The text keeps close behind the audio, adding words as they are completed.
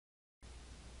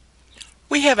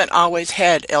We haven't always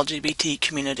had LGBT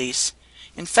communities.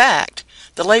 In fact,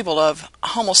 the label of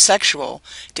homosexual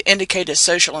to indicate a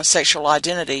social and sexual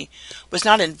identity was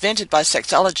not invented by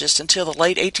sexologists until the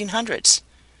late 1800s.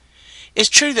 It's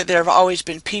true that there have always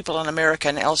been people in America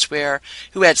and elsewhere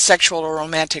who had sexual or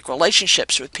romantic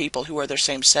relationships with people who were their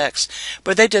same sex,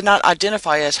 but they did not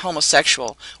identify as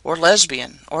homosexual or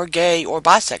lesbian or gay or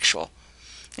bisexual.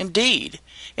 Indeed,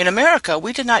 in America,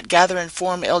 we did not gather and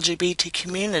form LGBT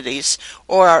communities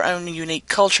or our own unique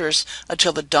cultures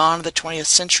until the dawn of the 20th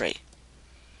century.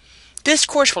 This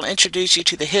course will introduce you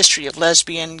to the history of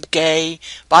lesbian, gay,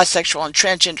 bisexual, and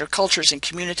transgender cultures and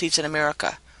communities in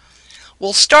America.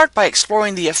 We'll start by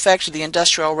exploring the effect of the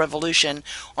Industrial Revolution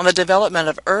on the development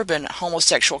of urban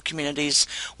homosexual communities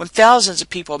when thousands of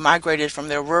people migrated from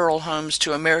their rural homes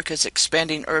to America's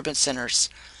expanding urban centers.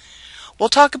 We'll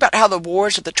talk about how the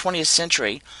wars of the 20th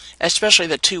century, especially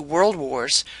the two world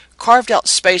wars, carved out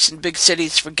space in big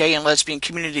cities for gay and lesbian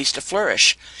communities to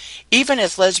flourish, even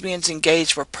as lesbians and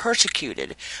gays were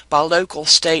persecuted by local,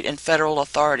 state, and federal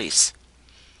authorities.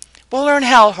 We'll learn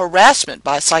how harassment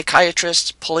by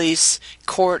psychiatrists, police,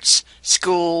 courts,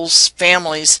 schools,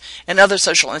 families, and other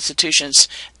social institutions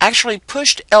actually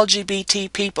pushed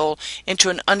LGBT people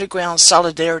into an underground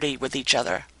solidarity with each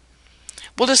other.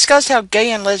 We'll discuss how gay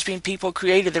and lesbian people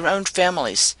created their own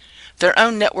families, their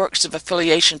own networks of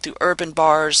affiliation through urban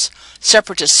bars,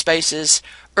 separatist spaces,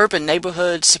 urban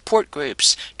neighborhoods, support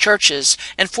groups, churches,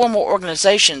 and formal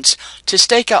organizations to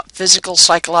stake out physical,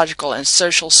 psychological, and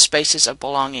social spaces of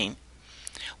belonging.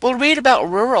 We'll read about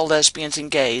rural lesbians and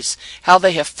gays, how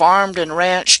they have farmed and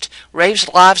ranched,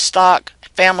 raised livestock,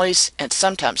 families, and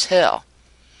sometimes hell.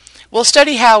 We'll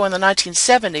study how in the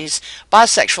 1970s,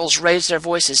 bisexuals raised their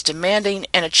voices demanding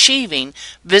and achieving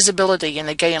visibility in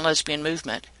the gay and lesbian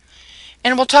movement.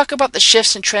 And we'll talk about the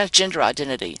shifts in transgender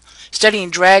identity, studying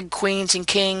drag queens and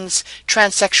kings,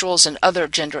 transsexuals, and other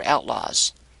gender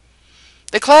outlaws.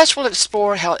 The class will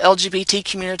explore how LGBT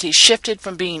communities shifted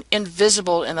from being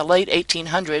invisible in the late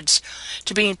 1800s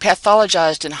to being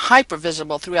pathologized and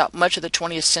hypervisible throughout much of the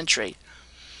 20th century.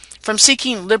 From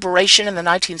seeking liberation in the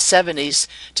 1970s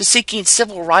to seeking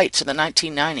civil rights in the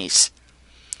 1990s.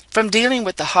 From dealing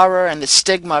with the horror and the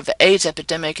stigma of the AIDS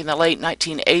epidemic in the late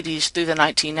 1980s through the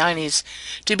 1990s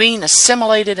to being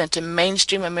assimilated into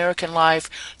mainstream American life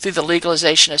through the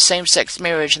legalization of same-sex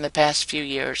marriage in the past few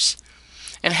years.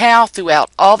 And how,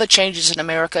 throughout all the changes in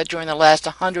America during the last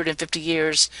 150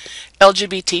 years,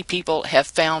 LGBT people have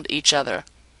found each other.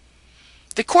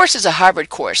 The course is a hybrid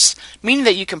course, meaning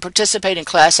that you can participate in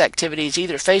class activities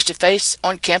either face-to-face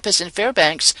on campus in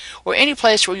Fairbanks or any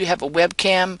place where you have a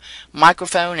webcam,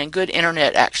 microphone, and good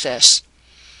internet access.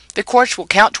 The course will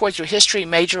count towards your history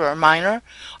major or minor,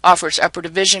 offers upper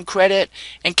division credit,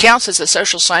 and counts as a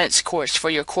social science course for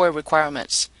your core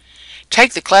requirements.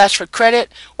 Take the class for credit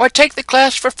or take the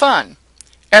class for fun.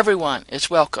 Everyone is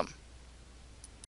welcome.